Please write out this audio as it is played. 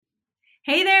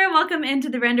Hey there, welcome into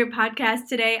the Render Podcast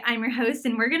today. I'm your host,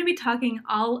 and we're going to be talking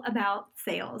all about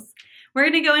sales. We're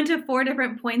going to go into 4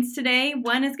 different points today.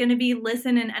 One is going to be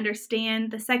listen and understand.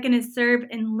 The second is serve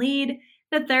and lead.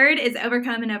 The third is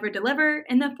overcome and over-deliver.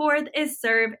 And the fourth is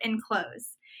serve and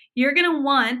close. You're going to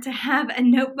want to have a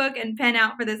notebook and pen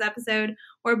out for this episode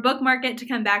or bookmark it to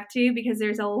come back to because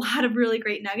there's a lot of really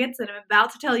great nuggets that I'm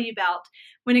about to tell you about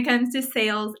when it comes to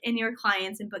sales and your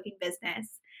clients and booking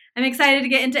business. I'm excited to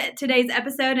get into today's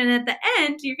episode, and at the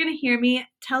end, you're going to hear me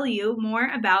tell you more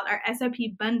about our SOP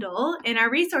bundle in our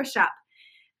resource shop.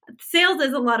 Sales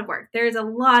is a lot of work. There's a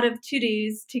lot of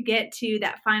to-dos to get to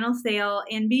that final sale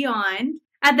and beyond.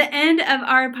 At the end of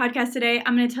our podcast today,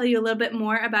 I'm going to tell you a little bit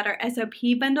more about our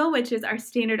SOP bundle, which is our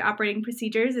standard operating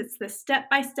procedures. It's the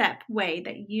step-by-step way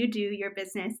that you do your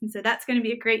business. And so that's going to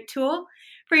be a great tool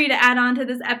for you to add on to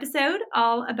this episode,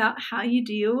 all about how you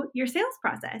do your sales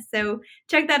process. So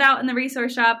check that out in the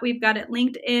resource shop. We've got it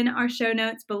linked in our show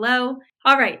notes below.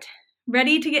 All right,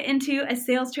 ready to get into a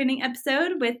sales training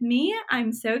episode with me?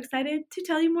 I'm so excited to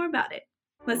tell you more about it.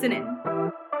 Listen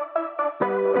in.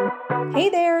 Hey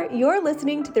there, you're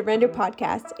listening to the Render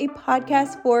Podcast, a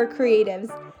podcast for creatives.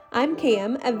 I'm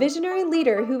Cam, a visionary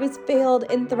leader who has failed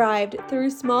and thrived through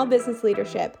small business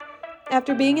leadership.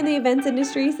 After being in the events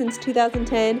industry since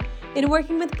 2010 and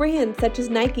working with brands such as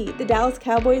Nike, the Dallas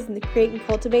Cowboys, and the Create and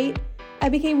Cultivate, I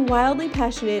became wildly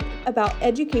passionate about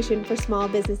education for small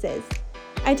businesses.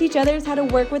 I teach others how to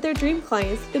work with their dream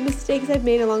clients through the mistakes I've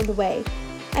made along the way.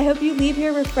 I hope you leave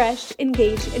here refreshed,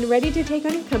 engaged, and ready to take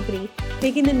on your company,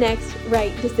 making the next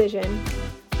right decision.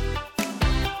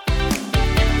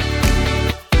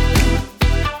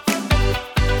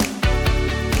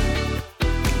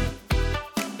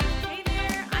 Hey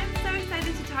there, I'm so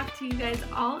excited to talk to you guys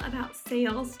all about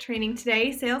sales training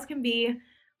today. Sales can be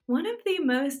one of the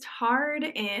most hard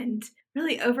and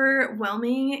really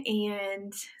overwhelming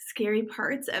and scary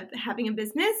parts of having a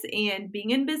business and being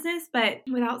in business, but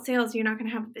without sales, you're not going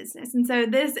to have a business. And so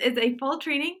this is a full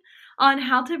training on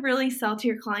how to really sell to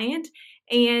your client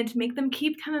and make them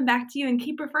keep coming back to you and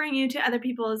keep referring you to other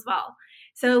people as well.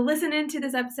 So listen into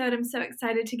this episode. I'm so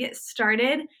excited to get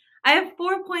started. I have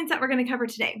 4 points that we're going to cover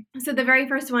today. So the very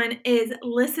first one is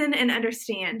listen and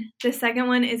understand. The second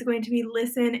one is going to be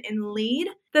listen and lead.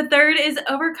 The third is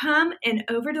overcome and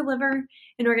over-deliver.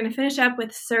 And we're going to finish up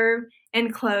with serve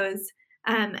and close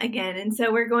again. And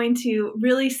so we're going to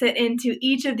really sit into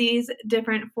each of these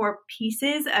different 4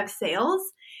 pieces of sales.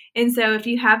 And so if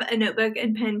you have a notebook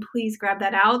and pen, please grab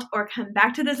that out or come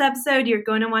back to this episode. You're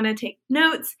going to want to take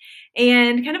notes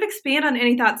and kind of expand on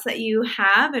any thoughts that you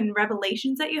have and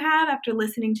revelations that you have after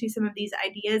listening to some of these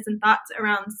ideas and thoughts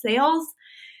around sales.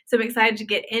 So I'm excited to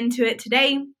get into it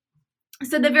today.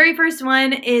 So the very first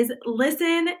one is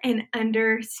listen and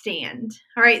understand.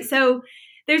 All right, so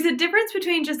there's a difference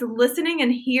between just listening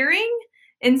and hearing.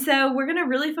 And so we're going to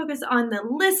really focus on the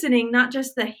listening, not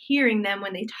just the hearing them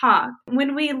when they talk.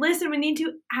 When we listen, we need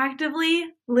to actively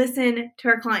listen to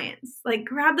our clients. Like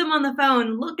grab them on the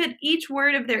phone, look at each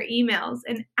word of their emails,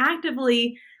 and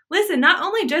actively listen, not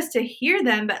only just to hear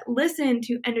them, but listen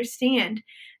to understand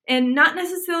and not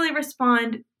necessarily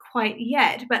respond quite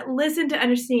yet, but listen to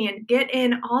understand. Get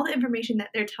in all the information that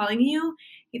they're telling you,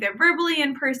 either verbally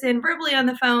in person, verbally on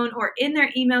the phone, or in their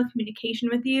email communication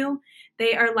with you.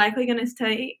 They are likely going to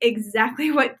say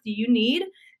exactly what you need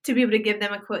to be able to give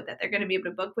them a quote that they're going to be able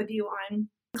to book with you on.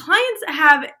 Clients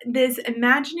have this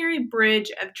imaginary bridge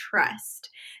of trust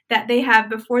that they have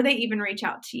before they even reach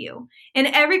out to you. And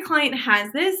every client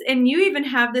has this, and you even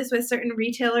have this with certain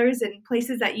retailers and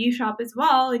places that you shop as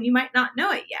well, and you might not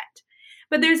know it yet.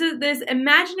 But there's this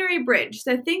imaginary bridge.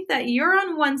 So think that you're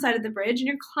on one side of the bridge and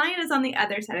your client is on the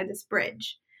other side of this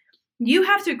bridge. You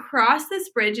have to cross this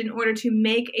bridge in order to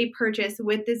make a purchase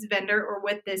with this vendor or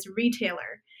with this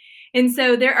retailer. And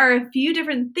so there are a few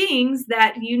different things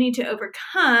that you need to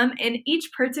overcome, and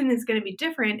each person is going to be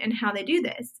different in how they do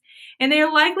this. And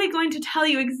they're likely going to tell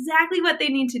you exactly what they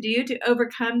need to do to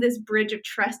overcome this bridge of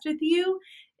trust with you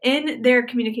in their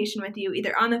communication with you,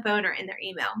 either on the phone or in their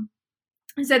email.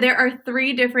 So there are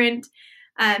 3 different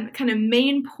kind of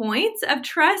main points of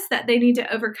trust that they need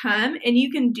to overcome. And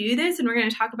you can do this, and we're going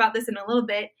to talk about this in a little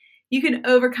bit. You can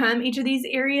overcome each of these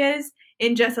areas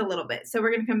in just a little bit. So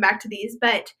we're going to come back to these.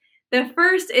 But the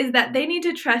first is that they need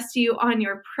to trust you on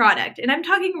your product. And I'm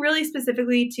talking really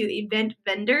specifically to event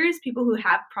vendors, people who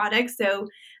have products. So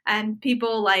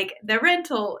people like the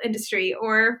rental industry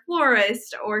or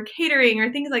florist or catering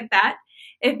or things like that.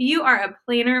 If you are a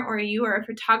planner or you are a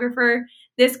photographer,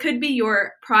 this could be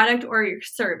your product or your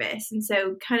service. And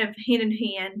so kind of hand in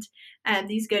hand,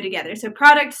 these go together. So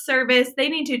product, service, they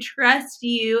need to trust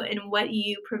you in what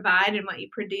you provide and what you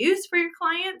produce for your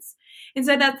clients. And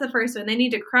so that's the first one. They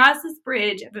need to cross this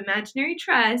bridge of imaginary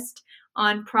trust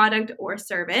on product or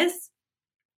service.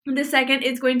 The second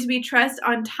is going to be trust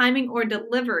on timing or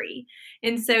delivery.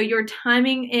 And so your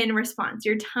timing in response,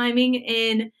 your timing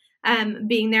in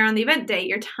being there on the event day,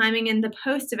 your timing in the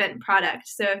post-event product.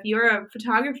 So if you're a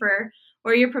photographer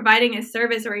or you're providing a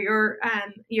service or your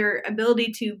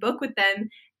ability to book with them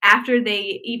after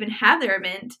they even have their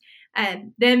event,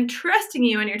 them trusting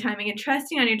you on your timing and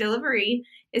trusting on your delivery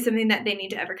is something that they need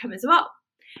to overcome as well.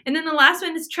 And then the last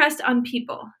one is trust on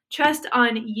people. Trust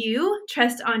on you,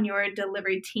 trust on your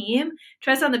delivery team,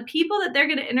 trust on the people that they're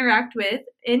going to interact with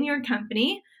in your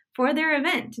company for their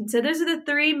event. And so those are the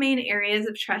three main areas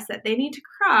of trust that they need to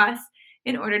cross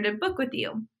in order to book with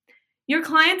you. Your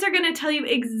clients are going to tell you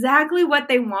exactly what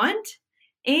they want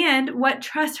and what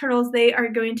trust hurdles they are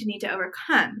going to need to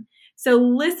overcome. So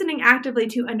listening actively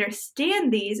to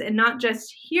understand these and not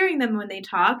just hearing them when they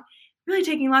talk, really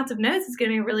taking lots of notes is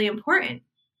going to be really important.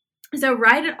 So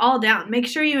write it all down. Make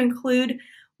sure you include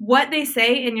what they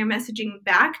say in your messaging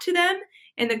back to them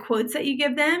and the quotes that you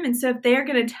give them. And so if they're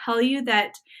going to tell you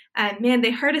that,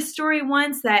 they heard a story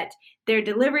once that their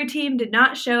delivery team did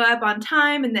not show up on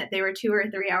time and that they were 2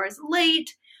 or 3 hours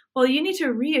late, well, you need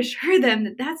to reassure them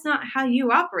that that's not how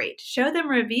you operate. Show them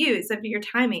reviews of your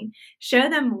timing. Show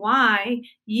them why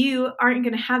you aren't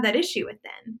going to have that issue with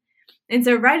them. And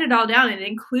so write it all down and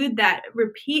include that,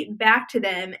 repeat back to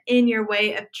them in your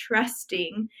way of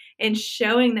trusting and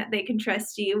showing that they can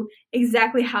trust you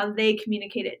exactly how they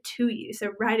communicate it to you.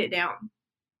 So write it down.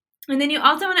 And then you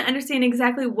also want to understand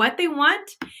exactly what they want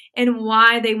and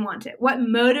why they want it. What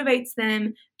motivates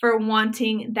them for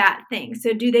wanting that thing?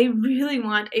 So do they really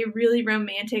want a really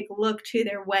romantic look to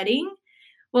their wedding?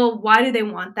 Well, why do they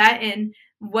want that? And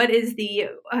what is the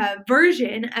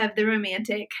version of the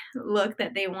romantic look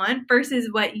that they want versus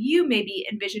what you maybe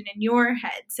envision in your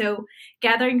head? So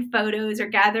gathering photos or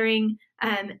gathering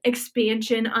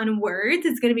expansion on words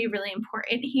is going to be really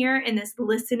important here in this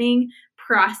listening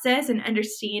process and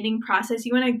understanding process.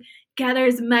 You want to gather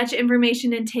as much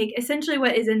information and take essentially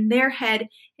what is in their head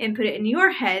and put it in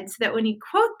your head so that when you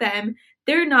quote them,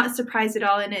 they're not surprised at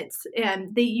all, and it's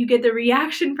you get the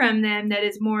reaction from them that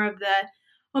is more of the,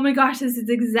 oh my gosh, this is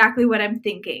exactly what I'm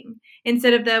thinking,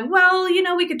 instead of the, well,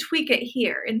 we could tweak it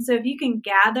here. And so if you can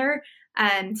gather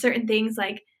certain things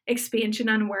like expansion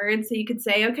on words, so you could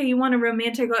say, okay, you want a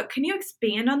romantic look, can you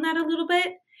expand on that a little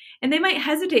bit? And they might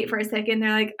hesitate for a second.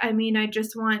 They're like, I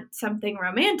just want something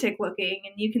romantic looking.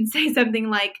 And you can say something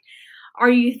like, are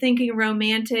you thinking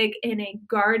romantic in a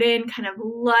garden kind of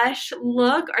lush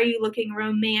look? Are you looking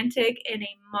romantic in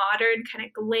a modern kind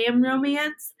of glam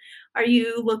romance? Are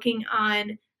you looking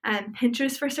on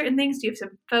Pinterest for certain things? Do you have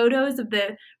some photos of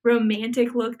the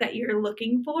romantic look that you're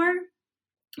looking for?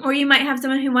 Or you might have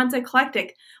someone who wants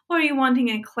eclectic. Or are you wanting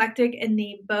eclectic in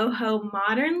the boho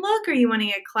modern look? Or are you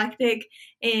wanting eclectic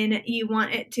and you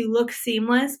want it to look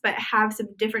seamless but have some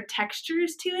different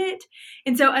textures to it?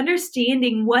 And so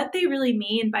understanding what they really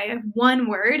mean by one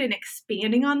word and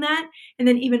expanding on that, and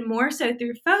then even more so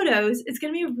through photos, is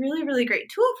going to be a really, really great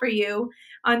tool for you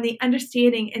on the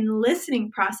understanding and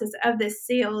listening process of this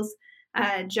sales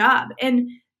job. And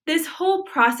this whole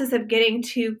process of getting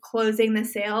to closing the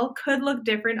sale could look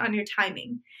different on your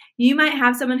timing. You might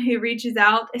have someone who reaches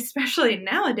out, especially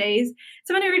nowadays,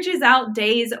 someone who reaches out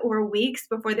days or weeks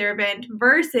before their event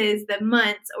versus the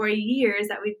months or years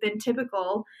that we've been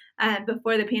typical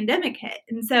before the pandemic hit.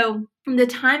 And so the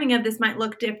timing of this might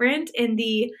look different in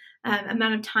the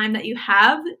amount of time that you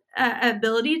have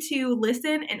ability to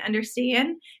listen and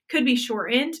understand could be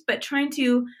shortened, but trying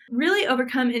to really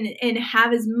overcome and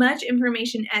have as much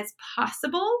information as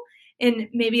possible in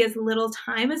maybe as little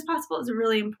time as possible is a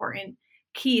really important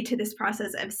key to this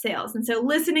process of sales. And so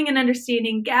listening and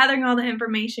understanding, gathering all the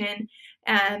information,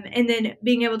 and then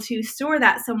being able to store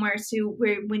that somewhere so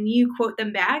where when you quote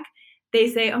them back, they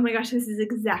say, oh my gosh, this is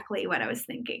exactly what I was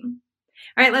thinking.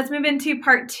 All right, let's move into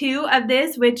part 2 of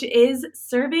this, which is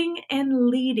serving and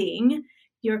leading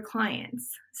your clients.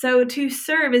 So to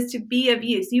serve is to be of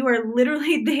use. You are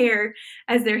literally there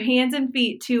as their hands and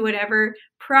feet to whatever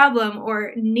problem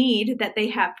or need that they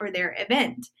have for their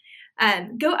event.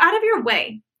 Go out of your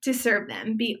way to serve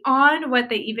them beyond what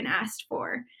they even asked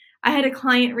for. I had a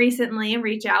client recently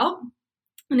reach out,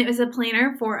 and it was a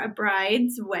planner for a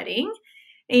bride's wedding.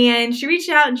 And she reached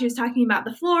out and she was talking about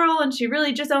the floral, and she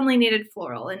really just only needed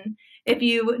floral. And if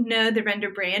you know the Render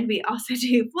brand, we also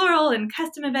do floral and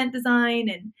custom event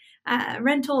design.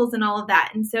 rentals and all of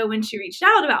that. And so when she reached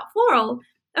out about floral,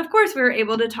 of course, we were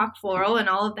able to talk floral and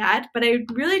all of that, but I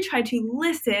really tried to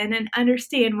listen and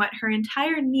understand what her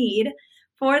entire need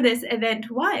for this event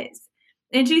was.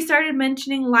 And she started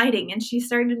mentioning lighting, and she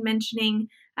started mentioning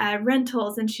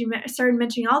rentals, and she started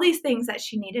mentioning all these things that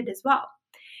she needed as well.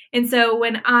 And so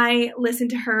when I listened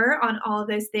to her on all of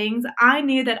those things, I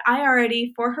knew that I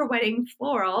already, for her wedding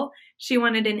floral, she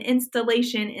wanted an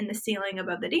installation in the ceiling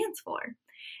above the dance floor.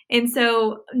 And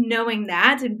so knowing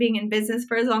that and being in business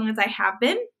for as long as I have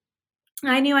been,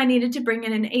 I knew I needed to bring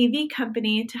in an AV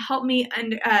company to help me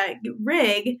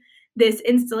rig this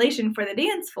installation for the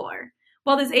dance floor.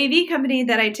 Well, this AV company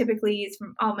that I typically use for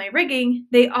all my rigging,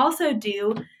 they also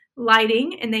do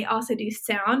lighting, and they also do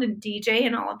sound and DJ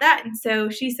and all of that. And so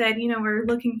she said, we're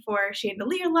looking for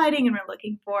chandelier lighting, and we're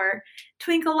looking for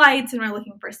twinkle lights, and we're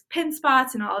looking for pin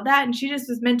spots and all of that. And she just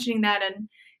was mentioning that and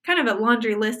kind of a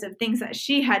laundry list of things that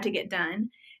she had to get done.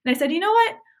 And I said, you know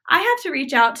what? I have to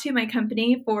reach out to my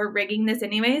company for rigging this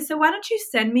anyway, so why don't you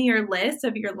send me your list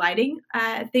of your lighting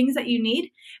things that you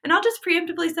need, and I'll just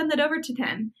preemptively send that over to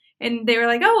them. And they were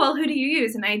like, oh, well, who do you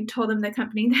use? And I told them the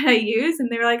company that I use,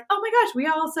 and they were like, oh my gosh, we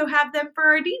also have them for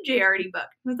our DJ already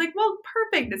booked. I was like, well,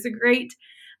 perfect. It's a great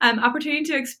opportunity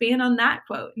to expand on that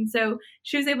quote. And so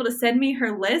she was able to send me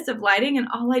her list of lighting, and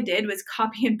all I did was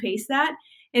copy and paste that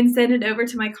and send it over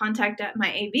to my contact at my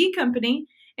AV company,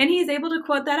 and he's able to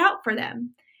quote that out for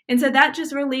them. And so that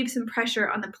just relieved some pressure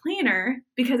on the planner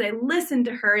because I listened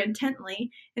to her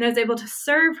intently and I was able to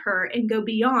serve her and go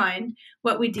beyond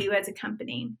what we do as a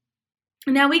company.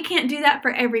 Now, we can't do that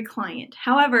for every client.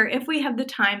 However, if we have the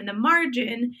time and the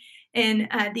margin and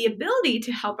the ability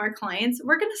to help our clients,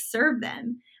 we're going to serve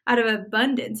them out of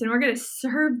abundance, and we're going to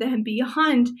serve them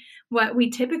beyond what we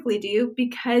typically do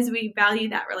because we value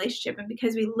that relationship and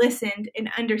because we listened and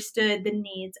understood the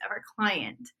needs of our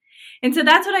client. And so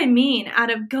that's what I mean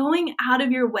out of going out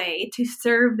of your way to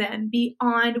serve them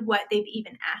beyond what they've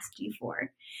even asked you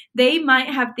for. They might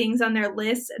have things on their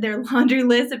list, their laundry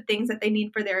list of things that they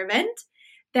need for their event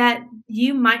that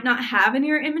you might not have in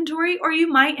your inventory, or you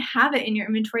might have it in your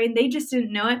inventory and they just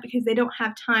didn't know it because they don't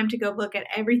have time to go look at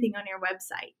everything on your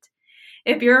website.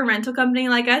 If you're a rental company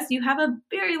like us, you have a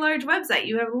very large website.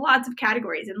 You have lots of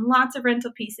categories and lots of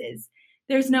rental pieces.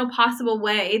 There's no possible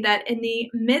way that in the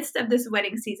midst of this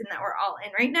wedding season that we're all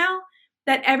in right now,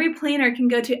 that every planner can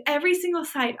go to every single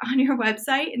site on your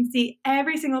website and see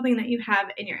every single thing that you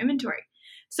have in your inventory.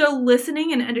 So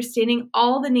listening and understanding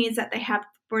all the needs that they have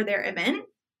for their event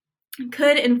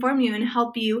could inform you and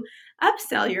help you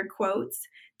upsell your quotes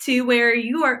to where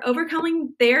you are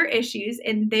overcoming their issues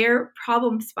and their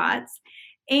problem spots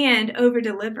and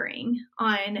over-delivering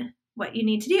on what you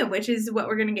need to do, which is what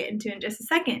we're going to get into in just a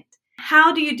second.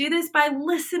 How do you do this? By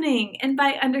listening and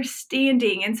by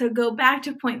understanding. And so go back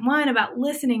to point one about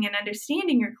listening and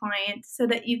understanding your client so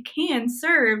that you can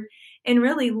serve and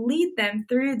really lead them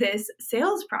through this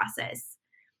sales process.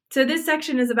 So this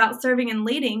section is about serving and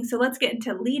leading. So let's get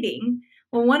into leading.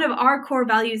 Well, one of our core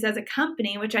values as a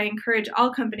company, which I encourage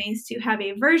all companies to have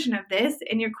a version of this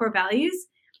in your core values,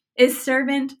 is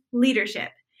servant leadership.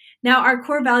 Now, our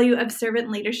core value of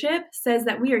servant leadership says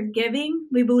that we are giving.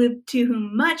 We believe to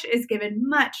whom much is given,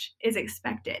 much is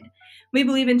expected. We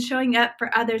believe in showing up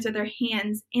for others with our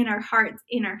hands, in our hearts,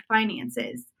 in our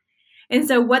finances. And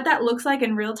so what that looks like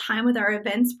in real time with our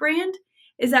events brand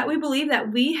is that we believe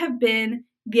that we have been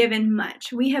given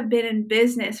much. We have been in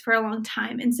business for a long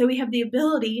time. And so we have the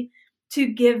ability to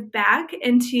give back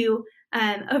and to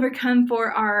overcome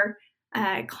for our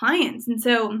clients. And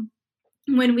so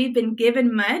when we've been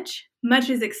given much, much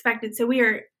is expected. So we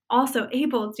are also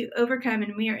able to overcome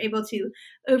and we are able to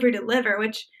over-deliver,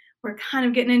 which we're kind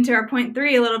of getting into our point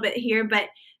 3 a little bit here, but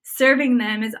serving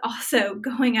them is also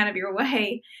going out of your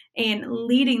way and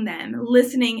leading them,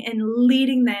 listening and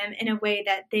leading them in a way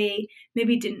that they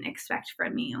maybe didn't expect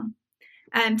from you.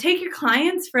 Take your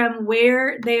clients from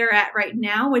where they are at right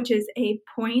now, which is a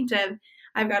point of,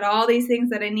 I've got all these things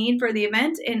that I need for the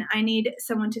event and I need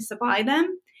someone to supply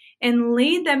them, and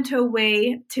lead them to a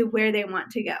way to where they want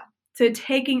to go. So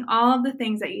taking all of the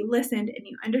things that you listened and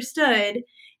you understood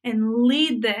and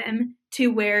lead them to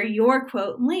where your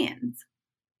quote lands.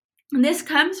 And this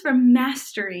comes from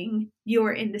mastering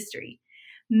your industry.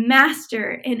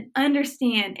 Master and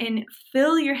understand and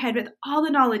fill your head with all the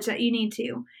knowledge that you need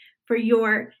to for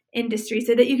your industry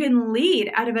so that you can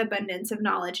lead out of abundance of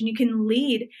knowledge and you can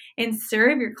lead and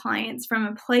serve your clients from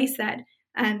a place that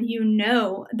you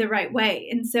know the right way.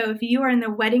 And so if you are in the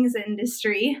weddings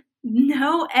industry,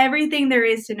 know everything there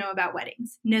is to know about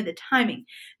weddings. Know the timing.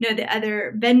 Know the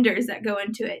other vendors that go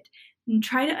into it. and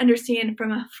try to understand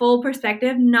from a full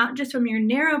perspective, not just from your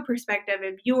narrow perspective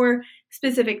of your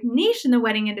specific niche in the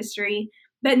wedding industry,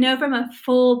 but know from a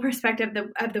full perspective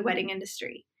of the wedding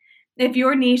industry. If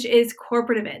your niche is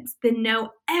corporate events, then know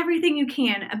everything you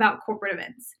can about corporate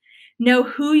events. Know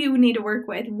who you need to work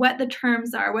with, what the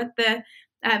terms are, what the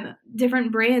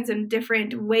different brands and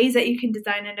different ways that you can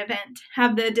design an event.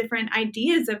 Have the different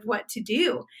ideas of what to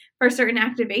do for certain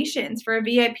activations, for a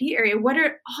VIP area. What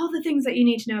are all the things that you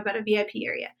need to know about a VIP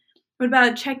area? What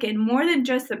about a check-in? More than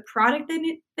just the product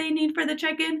they need for the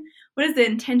check-in, what is the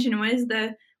intention? What is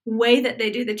the way that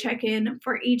they do the check-in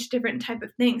for each different type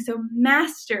of thing? So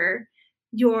master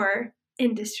your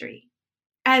industry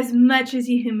as much as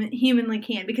you humanly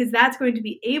can, because that's going to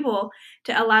be able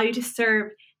to allow you to serve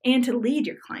and to lead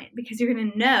your client, because you're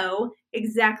going to know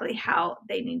exactly how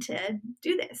they need to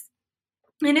do this.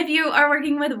 And if you are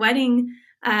working with wedding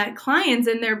clients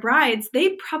and their brides,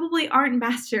 they probably aren't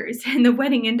masters in the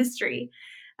wedding industry.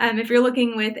 If you're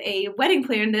looking with a wedding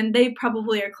planner, then they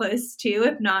probably are close to,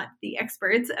 if not the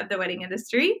experts of the wedding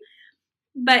industry.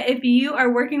 But if you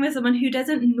are working with someone who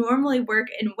doesn't normally work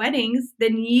in weddings,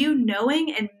 then you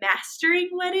knowing and mastering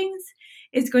weddings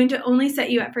is going to only set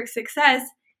you up for success.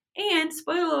 And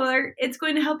spoiler alert, it's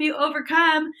going to help you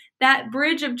overcome that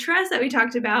bridge of trust that we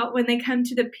talked about when they come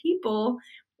to the people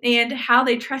and how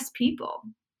they trust people.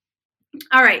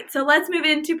 All right, so let's move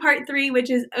into part 3, which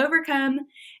is overcome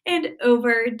and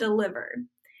over-deliver.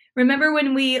 Remember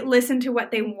when we listen to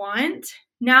what they want?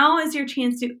 Now is your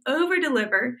chance to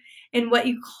over-deliver in what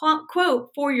you quote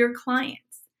for your clients.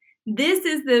 This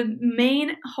is the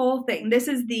main whole thing. This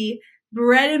is the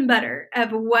bread and butter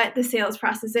of what the sales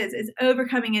process is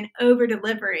overcoming and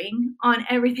over-delivering on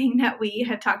everything that we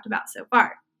have talked about so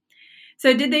far.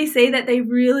 So did they say that they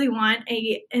really want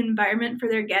an environment for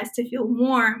their guests to feel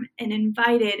warm and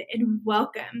invited and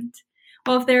welcomed?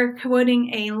 Well, if they're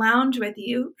quoting a lounge with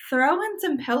you, throw in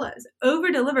some pillows.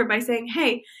 Over-deliver by saying,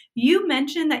 hey, you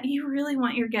mentioned that you really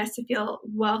want your guests to feel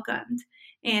welcomed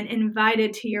and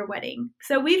invited to your wedding.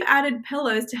 So we've added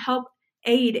pillows to help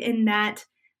aid in that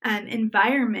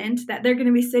environment that they're going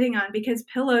to be sitting on, because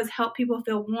pillows help people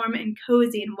feel warm and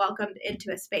cozy and welcomed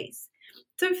into a space.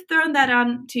 So I've thrown that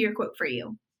on to your quote for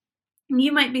you.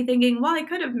 You might be thinking, well, I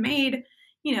could have made,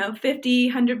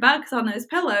 $50, $100 on those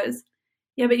pillows.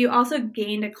 Yeah, but you also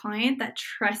gained a client that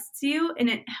trusts you, and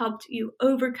it helped you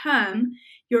overcome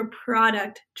your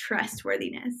product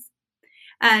trustworthiness.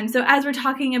 So as we're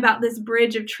talking about this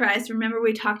bridge of trust, remember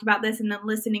we talked about this in the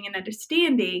listening and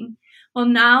understanding. Well,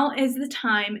 now is the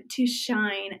time to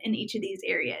shine in each of these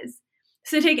areas.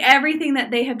 So take everything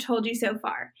that they have told you so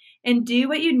far and do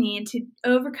what you need to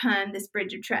overcome this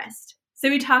bridge of trust. So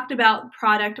we talked about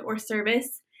product or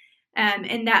service,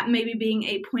 and that maybe being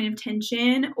a point of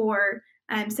tension or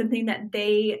something that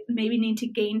they maybe need to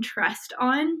gain trust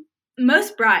on.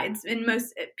 Most brides and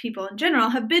most people in general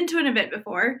have been to an event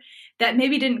before that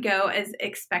maybe didn't go as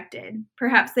expected.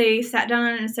 Perhaps they sat down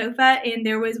on a sofa and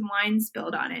there was wine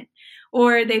spilled on it.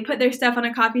 Or they put their stuff on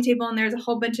a coffee table and there's a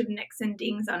whole bunch of nicks and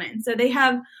dings on it. And so they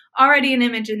have already an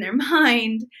image in their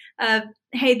mind of,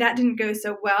 hey, that didn't go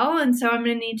so well. And so I'm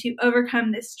going to need to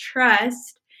overcome this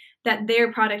trust that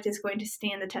their product is going to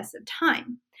stand the test of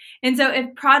time. And so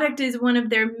if product is one of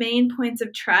their main points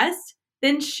of trust,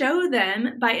 then show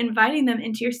them by inviting them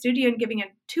into your studio and giving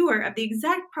a tour of the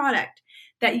exact product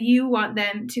that you want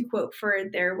them to quote for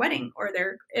their wedding or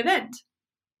their event.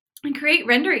 And create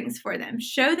renderings for them.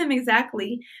 Show them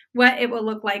exactly what it will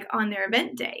look like on their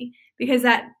event day, because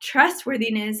that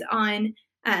trustworthiness on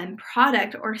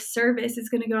product or service is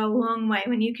going to go a long way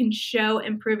when you can show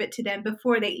and prove it to them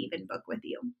before they even book with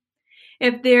you.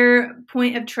 If their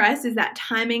point of trust is that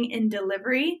timing and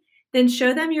delivery, then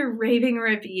show them your raving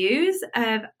reviews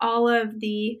of all of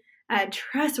the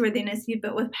trustworthiness you've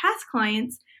built with past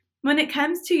clients when it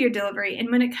comes to your delivery and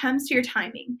when it comes to your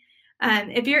timing.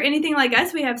 If you're anything like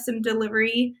us, we have some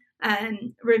delivery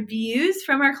reviews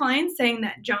from our clients saying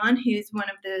that John, who's one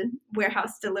of the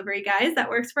warehouse delivery guys that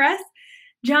works for us,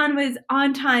 John was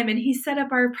on time and he set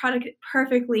up our product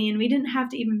perfectly and we didn't have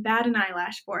to even bat an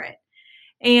eyelash for it.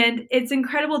 And it's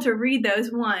incredible to read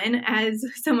those, one, as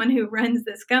someone who runs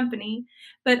this company,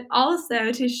 but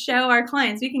also to show our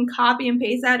clients. We can copy and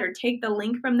paste that or take the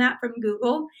link from that from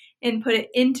Google and put it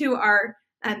into our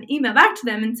email back to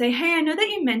them and say, hey, I know that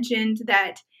you mentioned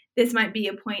that this might be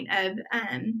a point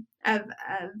of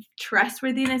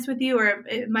trustworthiness with you, or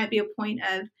it might be a point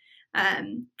of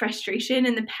frustration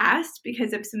in the past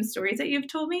because of some stories that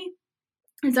you've told me.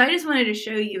 And so I just wanted to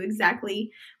show you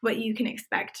exactly what you can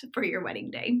expect for your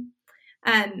wedding day.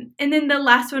 And then the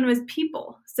last one was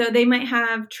people. So they might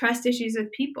have trust issues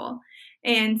with people.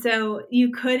 And so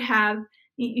you could have,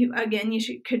 you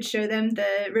could show them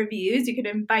the reviews. You could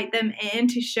invite them in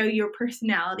to show your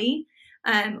personality.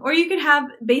 Or you could have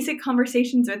basic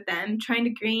conversations with them, trying to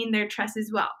gain their trust as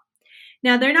well.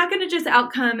 Now, they're not going to just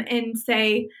outcome and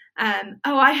say,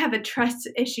 I have a trust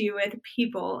issue with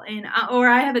people, or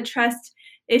I have a trust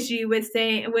issue with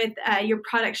your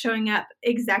product showing up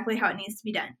exactly how it needs to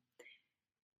be done.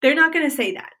 They're not going to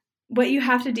say that. What you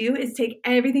have to do is take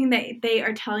everything that they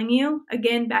are telling you,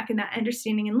 again, back in that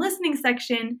understanding and listening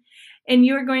section, and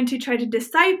you're going to try to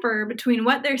decipher between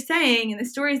what they're saying and the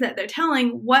stories that they're telling,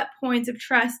 what points of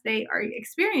trust they are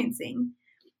experiencing,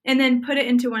 and then put it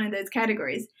into one of those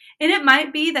categories. And it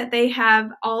might be that they have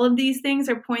all of these things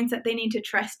or points that they need to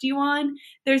trust you on.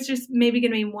 There's just maybe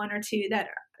going to be one or two that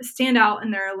stand out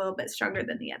and they're a little bit stronger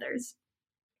than the others.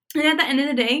 And at the end of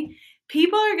the day,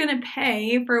 people are going to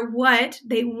pay for what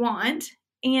they want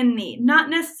and need, not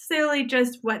necessarily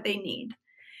just what they need.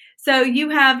 So you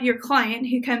have your client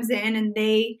who comes in and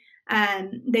they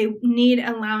need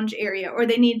a lounge area, or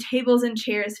they need tables and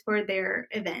chairs for their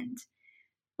event.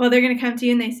 Well, they're going to come to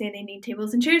you and they say they need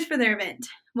tables and chairs for their event.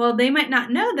 Well, they might not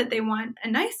know that they want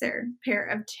a nicer pair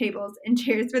of tables and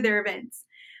chairs for their events.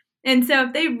 And so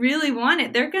if they really want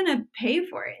it, they're going to pay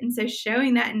for it. And so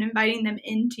showing that and inviting them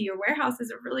into your warehouse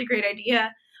is a really great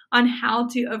idea on how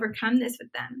to overcome this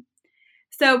with them.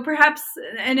 So perhaps,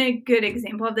 and a good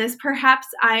example of this, perhaps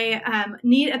I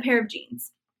need a pair of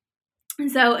jeans.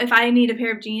 So if I need a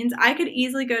pair of jeans, I could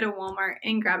easily go to Walmart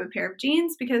and grab a pair of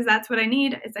jeans, because that's what I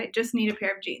need, is I just need a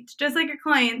pair of jeans. Just like your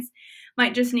clients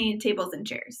might just need tables and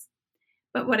chairs.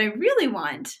 But what I really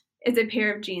want is a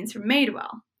pair of jeans from Madewell.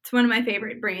 It's one of my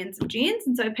favorite brands of jeans,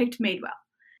 and so I picked Madewell.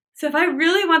 So if I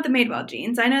really want the Madewell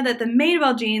jeans, I know that the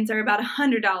Madewell jeans are about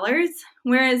 $100,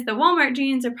 whereas the Walmart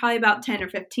jeans are probably about $10 or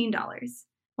 $15.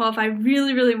 Well, if I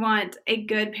really, really want a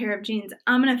good pair of jeans,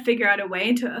 I'm going to figure out a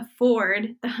way to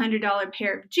afford the $100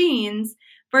 pair of jeans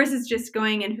versus just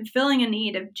going and fulfilling a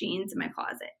need of jeans in my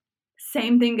closet.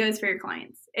 Same thing goes for your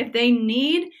clients. If they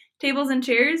need tables and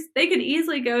chairs, they could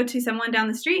easily go to someone down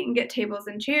the street and get tables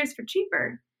and chairs for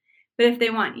cheaper. But if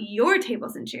they want your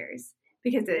tables and chairs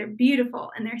because they're beautiful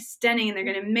and they're stunning and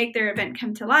they're going to make their event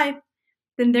come to life,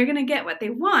 then they're going to get what they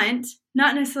want,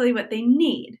 not necessarily what they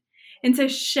need. And so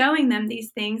showing them these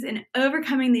things and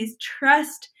overcoming these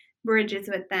trust bridges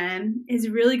with them is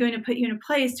really going to put you in a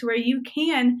place to where you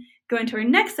can go into our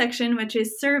next section, which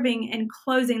is serving and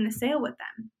closing the sale with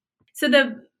them. So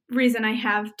the reason I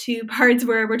have two parts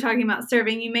where we're talking about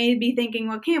serving, you may be thinking,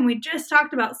 well, Cam, we just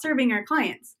talked about serving our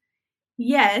clients.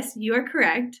 Yes, you are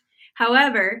correct.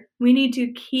 However, we need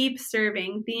to keep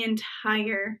serving the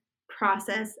entire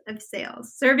process of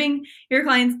sales. Serving your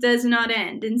clients does not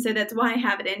end, and so that's why I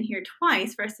have it in here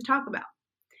twice for us to talk about.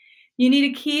 You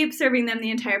need to keep serving them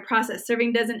the entire process.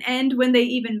 Serving doesn't end when they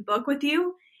even book with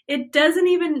you. It doesn't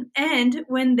even end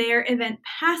when their event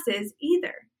passes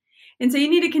either. And so you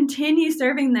need to continue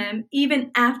serving them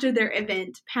even after their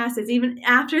event passes, even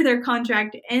after their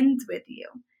contract ends with you.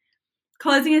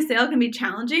 Closing a sale can be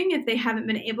challenging if they haven't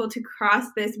been able to cross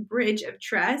this bridge of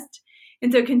trust.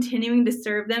 And so continuing to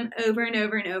serve them over and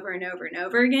over and over and over and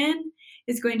over again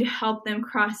is going to help them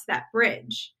cross that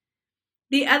bridge.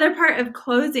 The other part of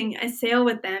closing a sale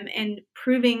with them and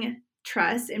proving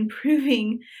trust and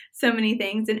proving so many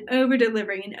things and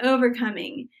over-delivering and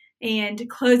overcoming and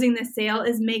closing the sale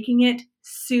is making it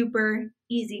super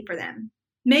easy for them.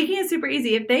 Making it super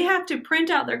easy. If they have to print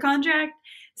out their contract,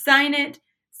 sign it,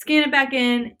 scan it back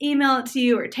in, email it to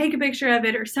you, or take a picture of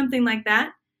it or something like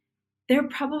that, they're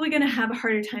probably going to have a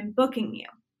harder time booking you.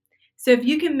 So if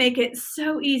you can make it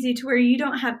so easy to where you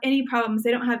don't have any problems,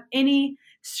 they don't have any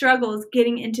struggles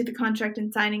getting into the contract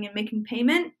and signing and making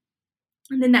payment,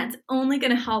 then that's only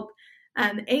going to help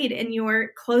aid in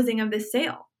your closing of the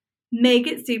sale. Make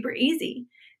it super easy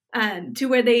to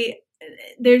where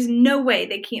there's no way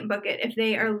they can't book it if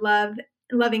they are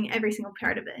loving every single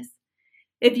part of this.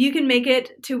 If you can make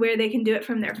it to where they can do it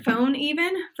from their phone,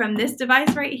 even from this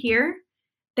device right here,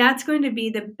 that's going to be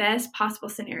the best possible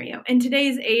scenario. In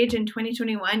today's age, in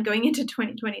 2021, going into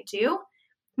 2022,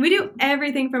 we do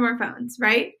everything from our phones,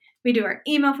 right? We do our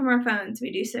email from our phones.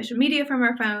 We do social media from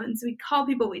our phones. We call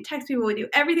people. We text people. We do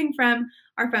everything from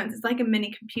our phones. It's like a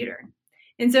mini computer.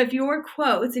 And so if your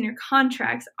quotes and your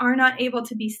contracts are not able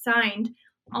to be signed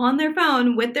on their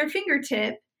phone with their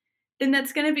fingertip, then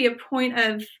that's going to be a point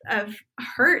of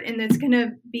hurt, and that's going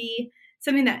to be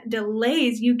something that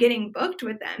delays you getting booked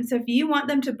with them. So if you want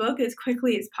them to book as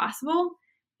quickly as possible,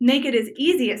 make it as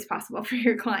easy as possible for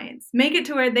your clients. Make it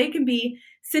to where they can be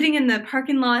sitting in the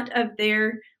parking lot of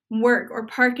their work or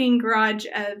parking garage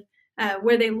of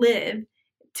where they live,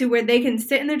 to where they can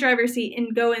sit in their driver's seat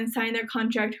and go and sign their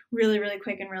contract really, really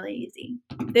quick and really easy.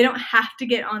 They don't have to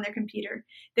get on their computer.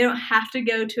 They don't have to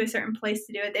go to a certain place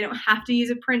to do it. They don't have to use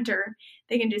a printer.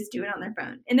 They can just do it on their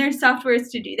phone. And there's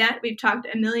softwares to do that. We've talked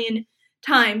a million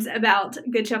times about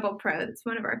Good Shuffle Pro. It's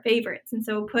one of our favorites. And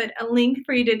so we'll put a link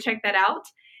for you to check that out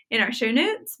in our show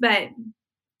notes, but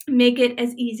make it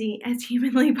as easy as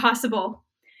humanly possible.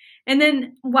 And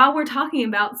then while we're talking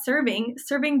about serving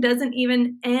doesn't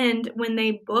even end when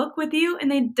they book with you,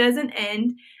 and it doesn't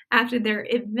end after their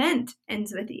event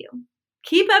ends with you.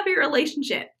 Keep up your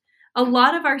relationship. A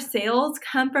lot of our sales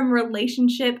come from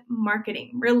relationship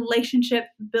marketing, relationship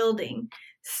building,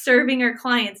 serving our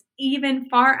clients even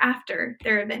far after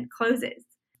their event closes.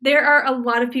 There are a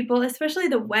lot of people, especially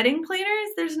the wedding planners.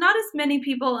 There's not as many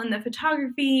people in the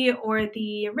photography or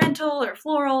the rental or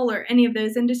floral or any of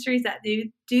those industries that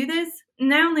do this.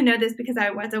 And I only know this because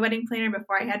I was a wedding planner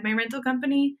before I had my rental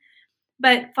company.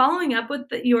 But following up with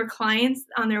your clients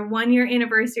on their 1-year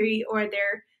anniversary, or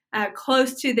they're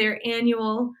close to their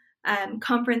annual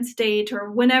conference date, or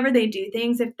whenever they do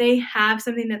things, if they have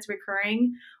something that's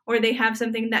recurring or they have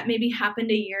something that maybe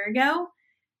happened a year ago,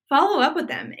 follow up with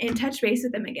them and touch base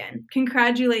with them again.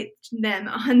 Congratulate them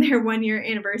on their 1-year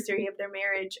anniversary of their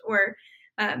marriage, or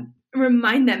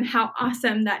remind them how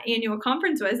awesome that annual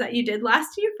conference was that you did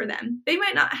last year for them. They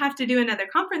might not have to do another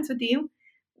conference with you,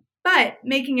 but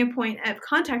making a point of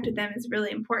contact with them is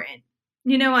really important.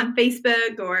 On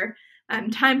Facebook or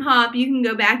Time Hop, you can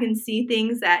go back and see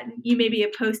things that you maybe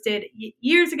have posted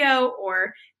years ago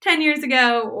or 10 years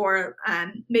ago, or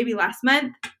maybe last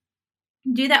month.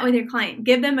 Do that with your client.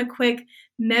 Give them a quick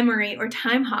memory or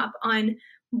time hop on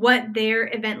what their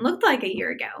event looked like a year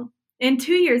ago, and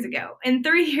 2 years ago, and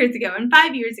 3 years ago, and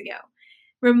 5 years ago.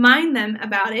 Remind them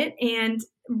about it and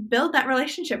build that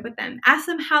relationship with them. Ask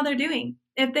them how they're doing.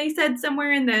 If they said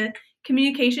somewhere in the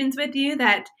communications with you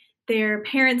that their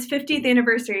parents' 50th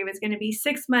anniversary was going to be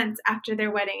 6 months after their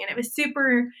wedding, and it was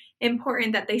super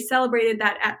important that they celebrated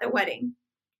that at the wedding,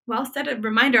 well, set a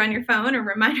reminder on your phone or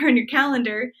reminder on your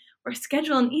calendar, or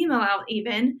schedule an email out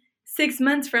even 6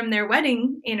 months from their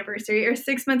wedding anniversary or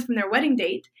 6 months from their wedding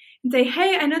date, and say,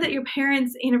 hey, I know that your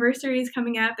parents' anniversary is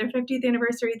coming up, their 50th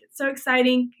anniversary. That's so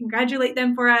exciting. Congratulate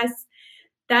them for us.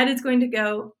 That is going to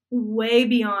go way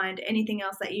beyond anything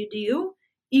else that you do,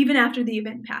 even after the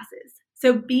event passes.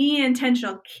 So be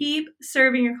intentional. Keep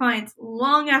serving your clients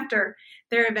long after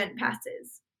their event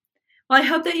passes. Well, I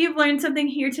hope that you've learned something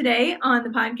here today on the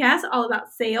podcast all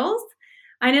about sales.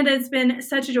 I know that it's been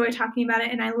such a joy talking about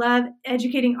it, and I love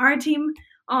educating our team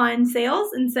on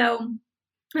sales. And so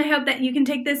I hope that you can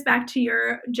take this back to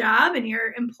your job and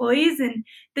your employees and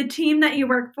the team that you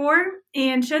work for,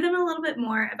 and show them a little bit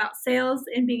more about sales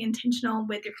and being intentional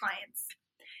with your clients.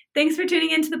 Thanks for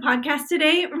tuning into the podcast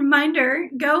today. Reminder,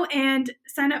 go and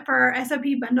sign up for our SOP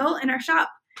bundle in our shop.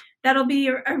 That'll be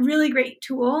a really great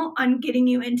tool on getting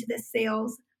you into this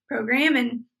sales program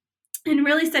and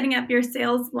really setting up your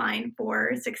sales line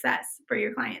for success for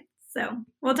your clients. So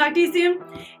we'll talk to you soon,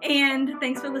 and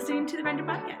thanks for listening to the Render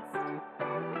Podcast.